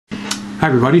Hi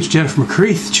everybody, it's Jennifer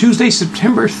McCreath. Tuesday,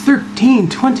 September 13,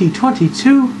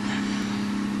 2022.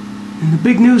 And the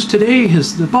big news today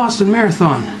is the Boston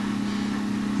Marathon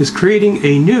is creating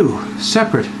a new,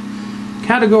 separate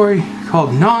category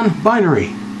called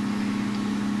non-binary.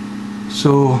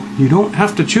 So you don't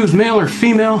have to choose male or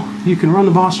female. You can run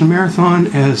the Boston Marathon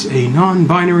as a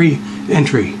non-binary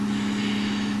entry.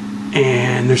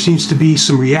 And there seems to be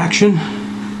some reaction,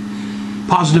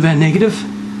 positive and negative,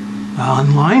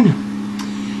 online.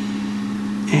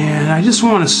 And I just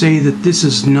want to say that this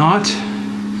is not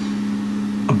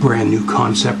a brand new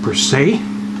concept per se.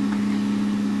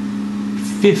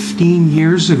 15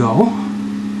 years ago,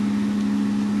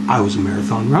 I was a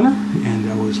marathon runner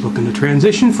and I was looking to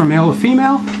transition from male to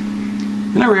female.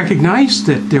 And I recognized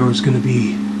that there was going to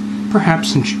be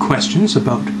perhaps some questions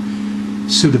about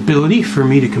suitability for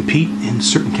me to compete in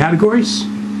certain categories.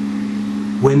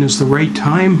 When is the right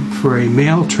time for a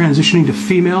male transitioning to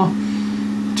female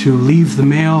to leave the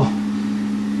male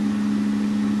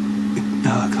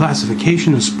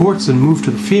classification in sports and move to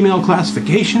the female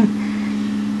classification?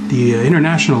 The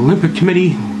International Olympic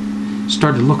Committee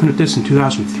started looking at this in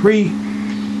 2003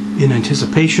 in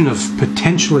anticipation of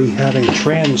potentially having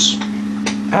trans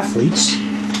athletes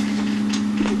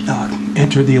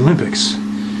enter the Olympics.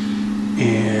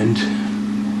 And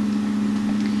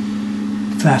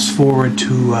fast forward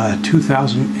to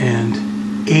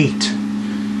 2008,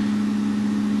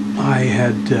 I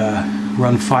had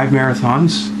run 5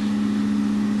 marathons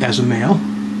as a male,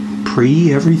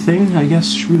 pre-everything, I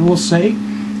guess we'll say,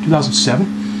 2007,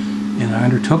 and I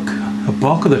undertook a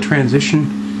bulk of the transition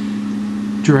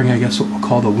during, I guess, what we'll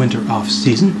call the winter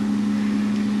off-season,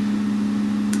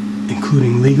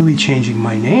 including legally changing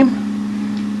my name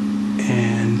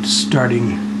and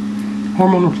starting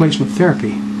hormone replacement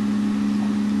therapy.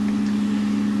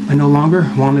 I no longer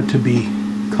wanted to be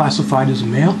classified as a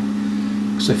male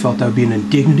because I felt that would be an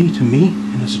indignity to me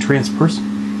and as a trans person.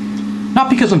 Not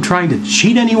because I'm trying to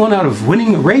cheat anyone out of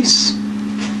winning a race.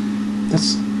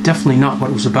 That's definitely not what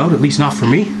it was about, at least not for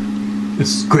me.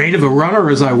 As great of a runner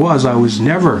as I was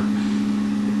never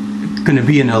going to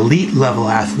be an elite level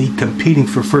athlete competing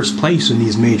for first place in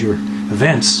these major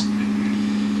events.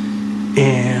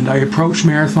 And I approached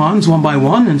marathons one by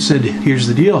one and said, here's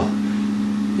the deal.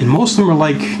 And most of them are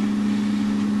like,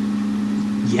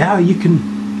 yeah, you can,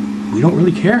 we don't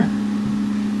really care.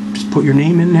 Just put your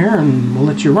name in there and we'll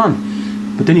let you run.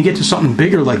 But then you get to something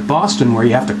bigger like Boston where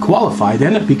you have to qualify,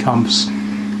 then it becomes,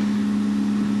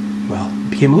 well, it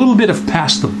became a little bit of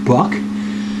pass the buck.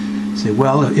 Say,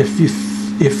 well,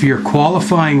 if your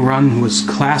qualifying run was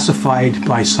classified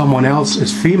by someone else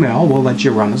as female, we'll let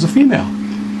you run as a female.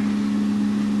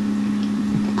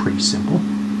 Pretty simple.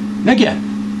 Again,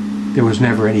 there was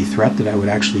never any threat that I would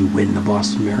actually win the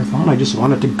Boston Marathon. I just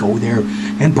wanted to go there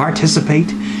and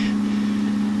participate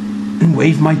and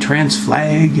wave my trans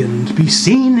flag and be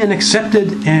seen and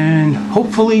accepted and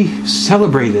hopefully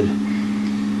celebrated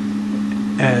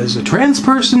as a trans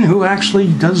person who actually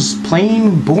does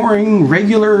plain, boring,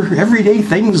 regular, everyday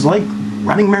things like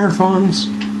running marathons.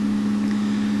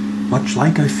 Much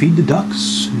like I feed the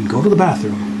ducks and go to the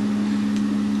bathroom.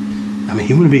 I'm a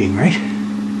human being, right?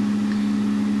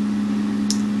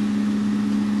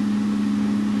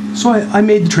 So I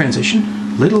made the transition,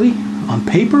 literally, on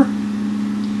paper.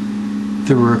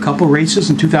 There were a couple races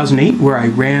in 2008 where I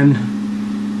ran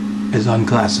as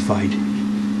unclassified.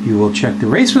 You will check the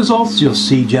race results, you'll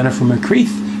see Jennifer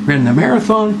McCreath ran the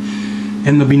marathon,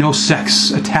 and there'll be no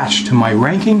sex attached to my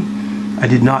ranking. I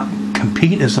did not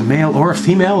compete as a male or a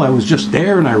female, I was just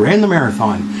there and I ran the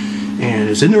marathon. And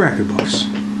it's in the record books.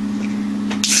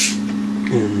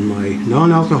 And my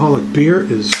non-alcoholic beer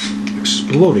is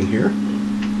exploding here.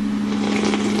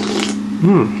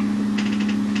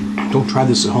 Don't try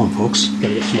this at home, folks.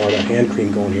 Gotta get some more of that hand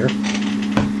cream going here.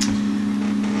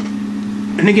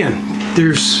 And again,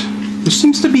 there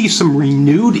seems to be some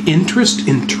renewed interest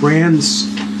in trans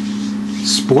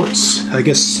sports. I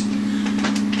guess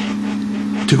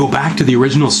to go back to the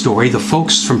original story, the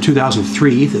folks from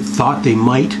 2003 that thought they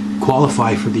might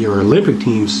qualify for the Olympic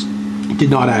teams did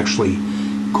not actually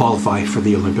qualify for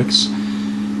the Olympics.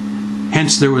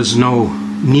 Hence, there was no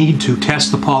need to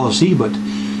test the policy, but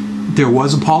there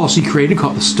was a policy created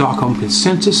called the Stockholm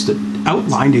Consensus that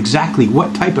outlined exactly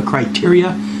what type of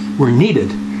criteria were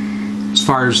needed as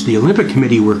far as the Olympic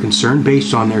Committee were concerned,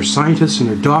 based on their scientists and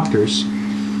their doctors,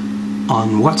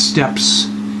 on what steps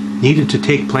needed to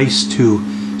take place to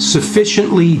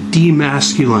sufficiently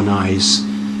demasculinize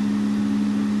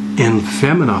and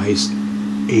feminize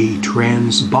a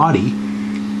trans body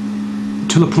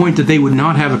to the point that they would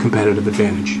not have a competitive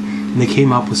advantage. And they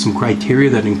came up with some criteria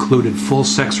that included full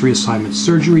sex reassignment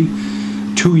surgery,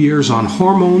 2 years on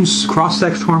hormones,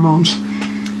 cross-sex hormones,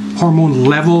 hormone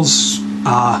levels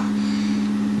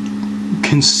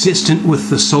consistent with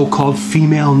the so-called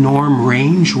female norm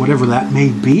range, whatever that may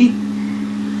be.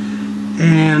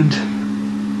 And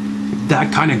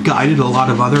that kind of guided a lot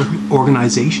of other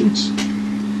organizations.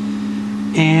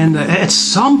 And at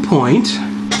some point,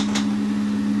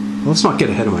 let's not get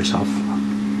ahead of myself.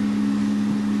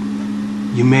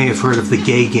 You may have heard of the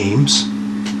Gay Games.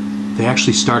 They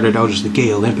actually started out as the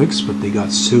Gay Olympics, but they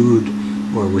got sued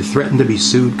or were threatened to be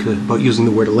sued about using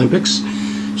the word Olympics.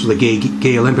 So the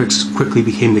Gay Olympics quickly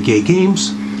became the Gay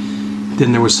Games.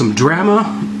 Then there was some drama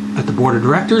at the board of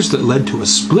directors that led to a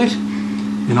split.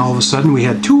 And all of a sudden we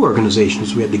had two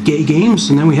organizations. We had the Gay Games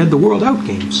and then we had the World Out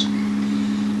Games.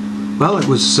 Well, it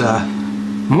was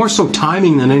more so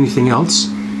timing than anything else.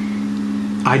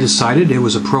 I decided it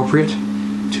was appropriate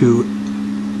to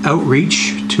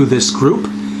outreach to this group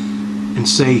and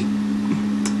say,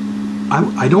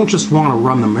 I don't just want to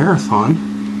run the marathon,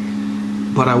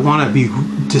 but I want to be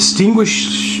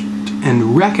distinguished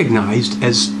and recognized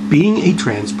as being a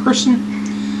trans person.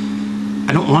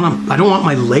 I don't want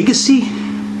my legacy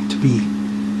to be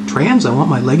trans. I want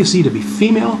my legacy to be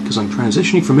female, because I'm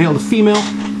transitioning from male to female.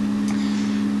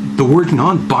 The word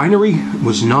non-binary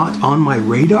was not on my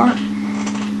radar,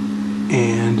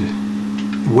 and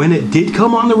when it did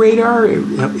come on the radar,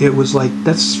 it was like,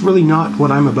 that's really not what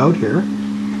I'm about here.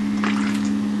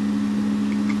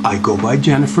 I go by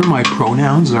Jennifer. My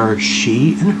pronouns are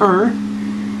she and her.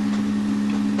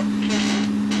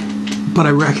 But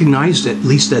I recognized, at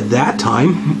least at that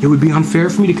time, it would be unfair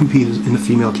for me to compete in the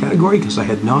female category because I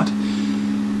had not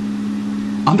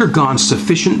undergone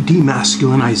sufficient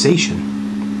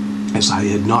demasculinization, as I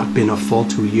had not been a full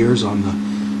 2 years on the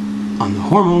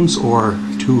hormones or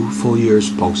 2 full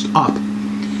years post-op.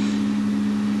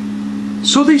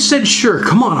 So they said, sure,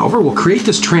 come on over, we'll create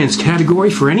this trans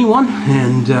category for anyone.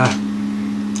 And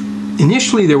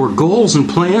initially there were goals and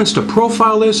plans to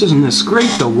profile this. Isn't this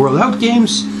great? The World Out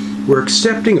Games. We're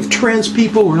accepting of trans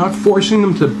people. We're not forcing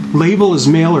them to label as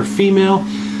male or female.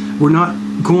 We're not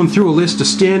going through a list of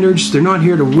standards. They're not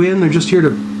here to win. They're just here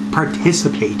to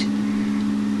participate.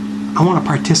 I want a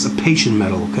participation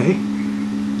medal, okay?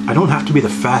 I don't have to be the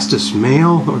fastest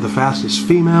male or the fastest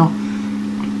female.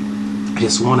 I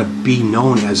just want to be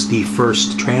known as the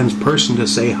first trans person to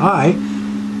say, hi,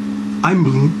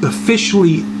 I'm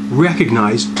officially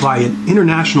recognized by an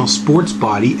international sports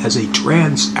body as a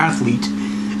trans athlete,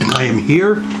 and I am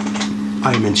here,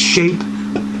 I am in shape,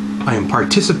 I am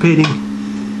participating,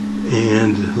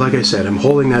 and like I said, I'm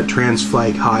holding that trans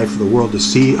flag high for the world to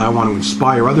see. I want to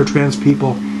inspire other trans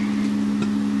people.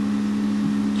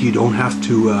 You don't have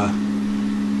to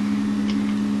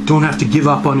give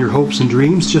up on your hopes and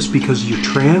dreams just because you're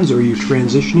trans or you're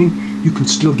transitioning. You can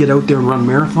still get out there and run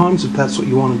marathons if that's what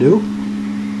you want to do.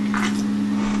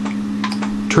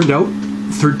 Turned out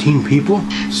 13 people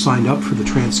signed up for the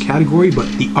trans category, but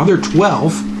the other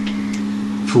 12,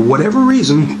 for whatever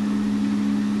reason,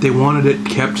 they wanted it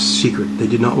kept secret. They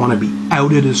did not want to be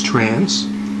outed as trans,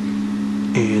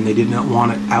 and they did not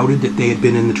want it outed that they had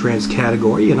been in the trans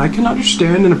category, and I can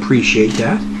understand and appreciate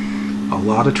that. A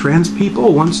lot of trans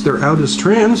people, once they're out as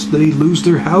trans, they lose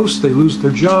their house, they lose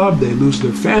their job, they lose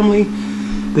their family,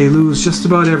 they lose just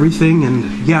about everything, and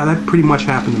yeah, that pretty much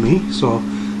happened to me. So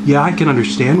yeah, I can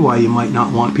understand why you might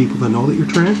not want people to know that you're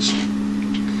trans.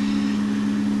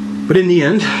 But in the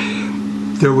end,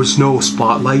 there was no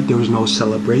spotlight, there was no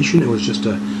celebration. It was just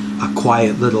a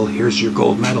quiet little, here's your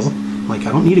gold medal. Like,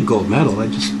 I don't need a gold medal. I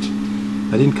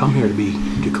didn't come here to be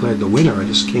declared the winner. I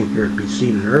just came here to be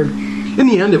seen and heard. In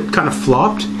the end, it kind of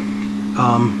flopped.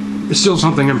 It's still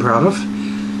something I'm proud of,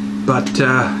 but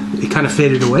it kind of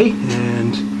faded away.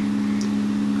 And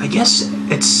I guess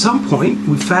at some point,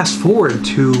 we fast forward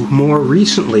to more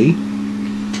recently.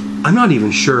 I'm not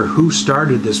even sure who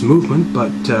started this movement,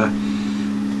 but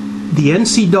the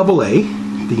NCAA,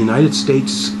 the United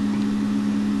States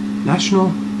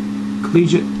National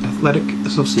Collegiate Athletic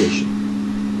Association.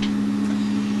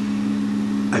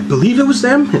 I believe it was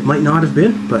them. It might not have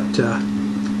been, but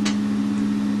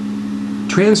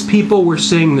trans people were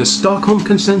saying the Stockholm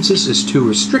Consensus is too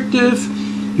restrictive.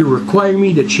 You're requiring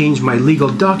me to change my legal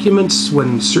documents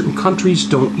when certain countries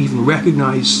don't even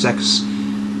recognize sex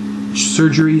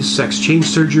surgeries, sex change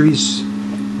surgeries,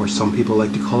 or some people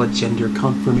like to call it gender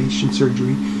confirmation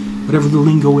surgery, whatever the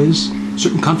lingo is.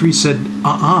 Certain countries said,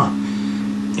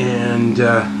 and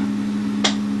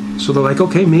so they're like,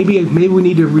 okay, maybe we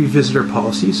need to revisit our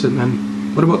policies. And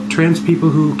then what about trans people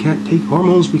who can't take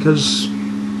hormones because,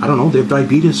 I don't know, they have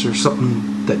diabetes or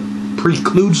something that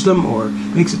precludes them or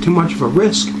makes it too much of a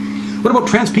risk? What about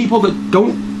trans people that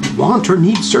don't want or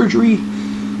need surgery?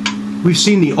 We've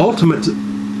seen the ultimate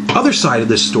other side of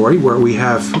this story, where we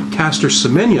have Caster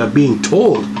Semenya being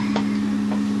told,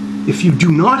 if you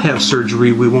do not have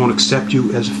surgery, we won't accept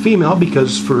you as a female,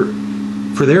 because for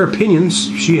their opinions,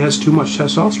 she has too much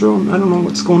testosterone. I don't know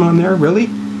what's going on there, really.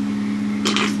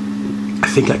 I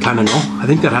think I kind of know. I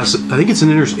think it's an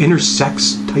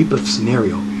intersex type of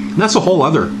scenario. And that's a whole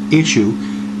other issue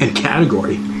and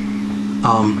category.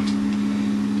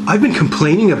 I've been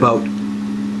complaining about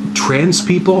trans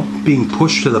people being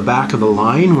pushed to the back of the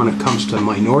line when it comes to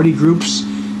minority groups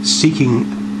seeking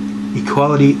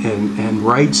equality and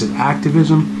rights and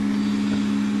activism.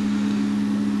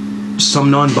 Some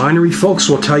non-binary folks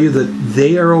will tell you that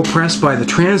they are oppressed by the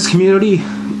trans community.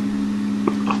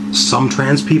 Some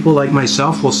trans people like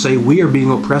myself will say we are being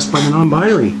oppressed by the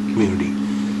non-binary community.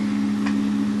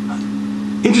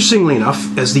 Interestingly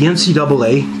enough, as the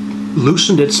NCAA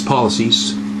loosened its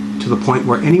policies to the point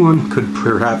where anyone could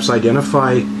perhaps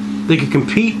identify, they could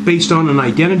compete based on an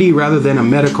identity rather than a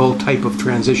medical type of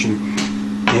transition.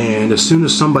 And as soon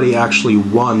as somebody actually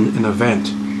won an event,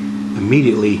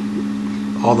 immediately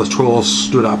all the trolls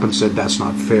stood up and said that's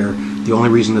not fair. The only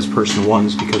reason this person won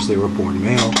is because they were born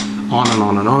male. On and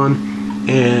on and on.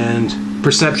 And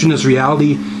perception is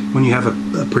reality. When you have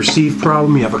a perceived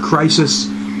problem, you have a crisis.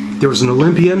 There was an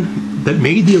Olympian that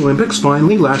made the Olympics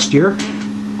finally last year.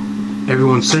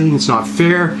 Everyone's saying it's not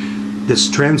fair. This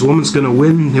trans woman's going to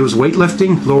win. It was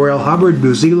weightlifting. Laurel Hubbard,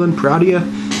 New Zealand, proud of you.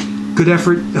 Good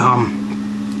effort.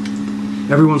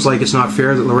 Everyone's like, it's not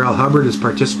fair that Laurel Hubbard is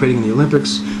participating in the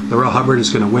Olympics. Laurel Hubbard is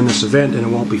going to win this event and it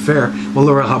won't be fair. Well,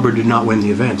 Laurel Hubbard did not win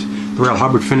the event. Laurel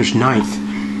Hubbard finished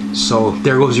 9th. So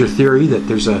there goes your theory that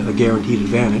there's a guaranteed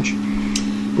advantage.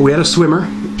 But we had a swimmer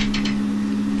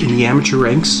in the amateur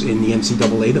ranks in the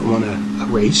NCAA that won a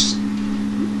race.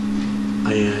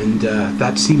 And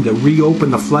that seemed to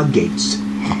reopen the floodgates.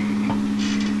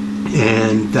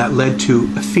 And that led to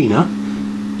FINA,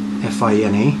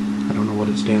 F-I-N-A, I don't know what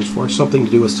it stands for, something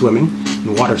to do with swimming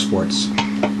and water sports.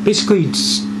 Basically,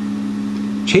 it's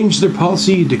changed their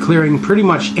policy, declaring pretty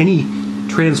much any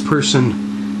trans person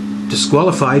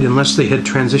disqualified unless they had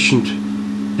transitioned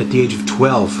at the age of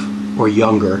 12 or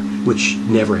younger, which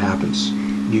never happens.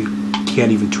 You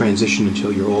can't even transition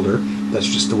until you're older. That's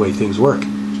just the way things work.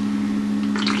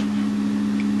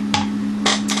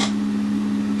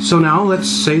 So now, let's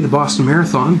say the Boston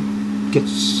Marathon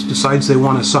decides they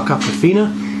want to suck up to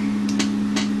FINA.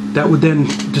 That would then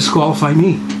disqualify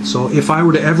me. So if I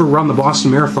were to ever run the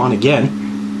Boston Marathon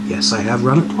again, yes, I have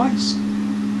run it twice.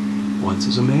 Once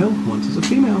as a male, once as a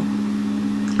female.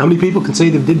 How many people can say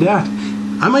they did that?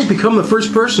 I might become the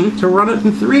first person to run it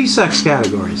in 3 sex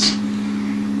categories.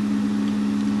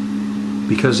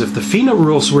 Because if the FINA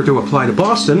rules were to apply to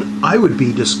Boston, I would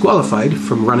be disqualified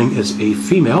from running as a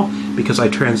female because I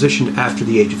transitioned after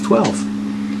the age of 12.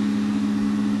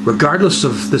 Regardless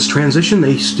of this transition,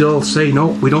 they still say, no,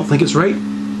 we don't think it's right.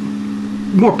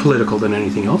 More political than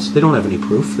anything else. They don't have any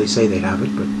proof. They say they have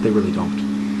it, but they really don't.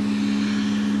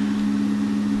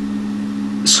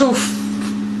 So,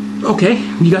 okay,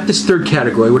 you got this third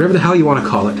category, whatever the hell you want to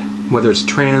call it. Whether it's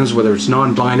trans, whether it's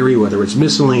non-binary, whether it's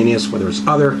miscellaneous, whether it's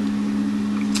other.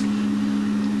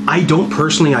 I don't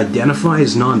personally identify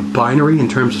as non-binary in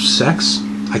terms of sex.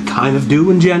 I kind of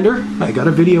do in gender. I got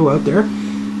a video out there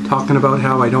talking about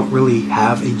how I don't really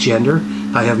have a gender.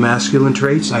 I have masculine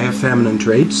traits, I have feminine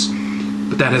traits,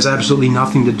 but that has absolutely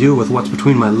nothing to do with what's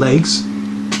between my legs.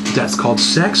 That's called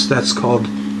sex, that's called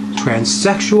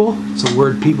transsexual. It's a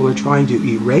word people are trying to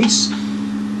erase.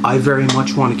 I very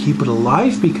much want to keep it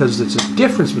alive because there's a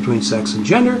difference between sex and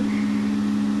gender.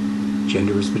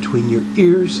 Gender is between your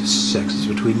ears, sex is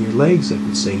between your legs. I've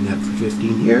been saying that for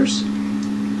 15 years.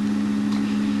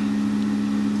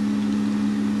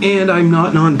 And I'm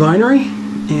not non-binary,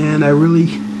 and I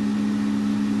really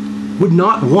would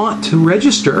not want to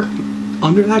register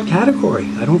under that category.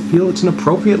 I don't feel it's an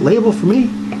appropriate label for me.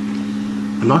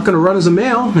 I'm not going to run as a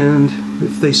male, and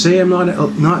if they say I'm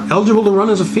not eligible to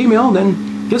run as a female,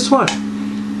 then guess what?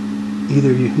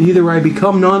 Either I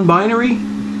become non-binary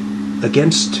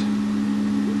against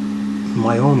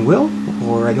my own will,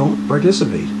 or I don't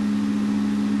participate.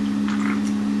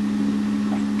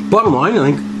 Bottom line,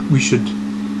 I think we should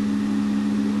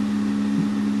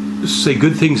say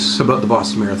good things about the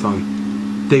Boston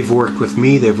Marathon. They've worked with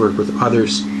me, they've worked with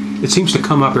others. It seems to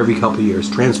come up every couple of years,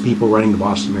 trans people running the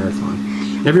Boston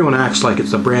Marathon. Everyone acts like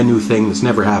it's a brand new thing that's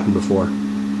never happened before.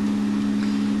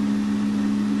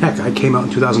 Heck, I came out in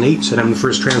 2008 and said I'm the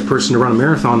first trans person to run a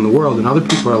marathon in the world, and other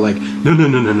people are like, no.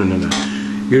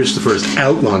 You're just the first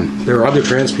out one. There are other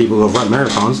trans people who have run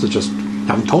marathons that just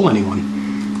haven't told anyone,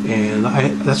 and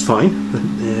that's fine.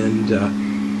 And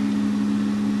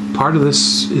part of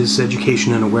this is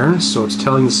education and awareness, so it's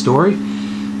telling the story.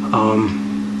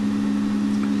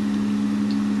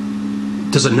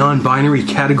 Does a non-binary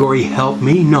category help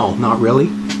me? No, not really.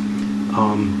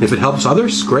 If it helps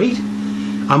others, great.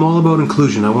 I'm all about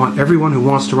inclusion. I want everyone who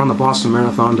wants to run the Boston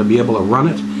Marathon to be able to run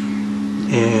it,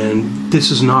 and this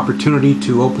is an opportunity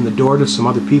to open the door to some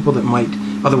other people that might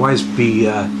otherwise be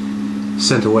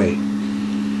sent away.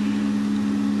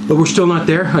 But we're still not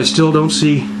there. I still don't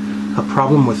see a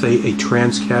problem with a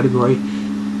trans category.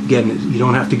 Again, you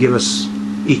don't have to give us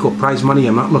equal prize money.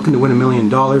 I'm not looking to win $1 million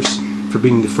for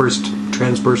being the first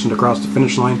trans person to cross the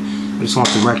finish line. I just want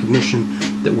some recognition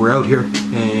that we're out here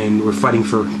and we're fighting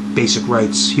for basic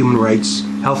rights, human rights,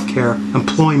 healthcare,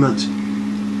 employment.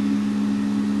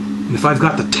 And if I've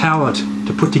got the talent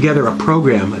to put together a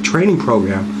program, a training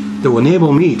program that will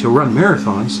enable me to run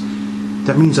marathons,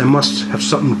 that means I must have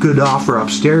something good to offer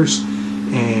upstairs.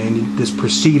 And this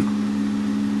perceived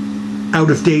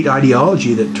out-of-date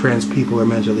ideology that trans people are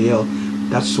mentally ill,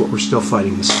 that's what we're still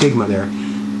fighting, the stigma there.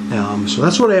 So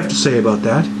that's what I have to say about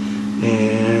that.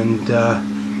 And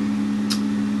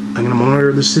I'm going to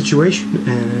monitor the situation.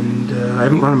 And I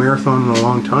haven't run a marathon in a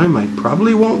long time. I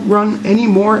probably won't run any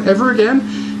more ever again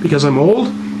because I'm old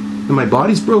and my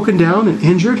body's broken down and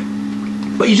injured.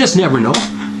 But you just never know.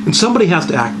 And somebody has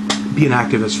to be an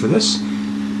activist for this.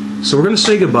 So we're going to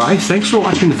say goodbye. Thanks for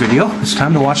watching the video. It's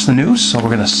time to watch the news, so we're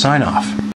going to sign off.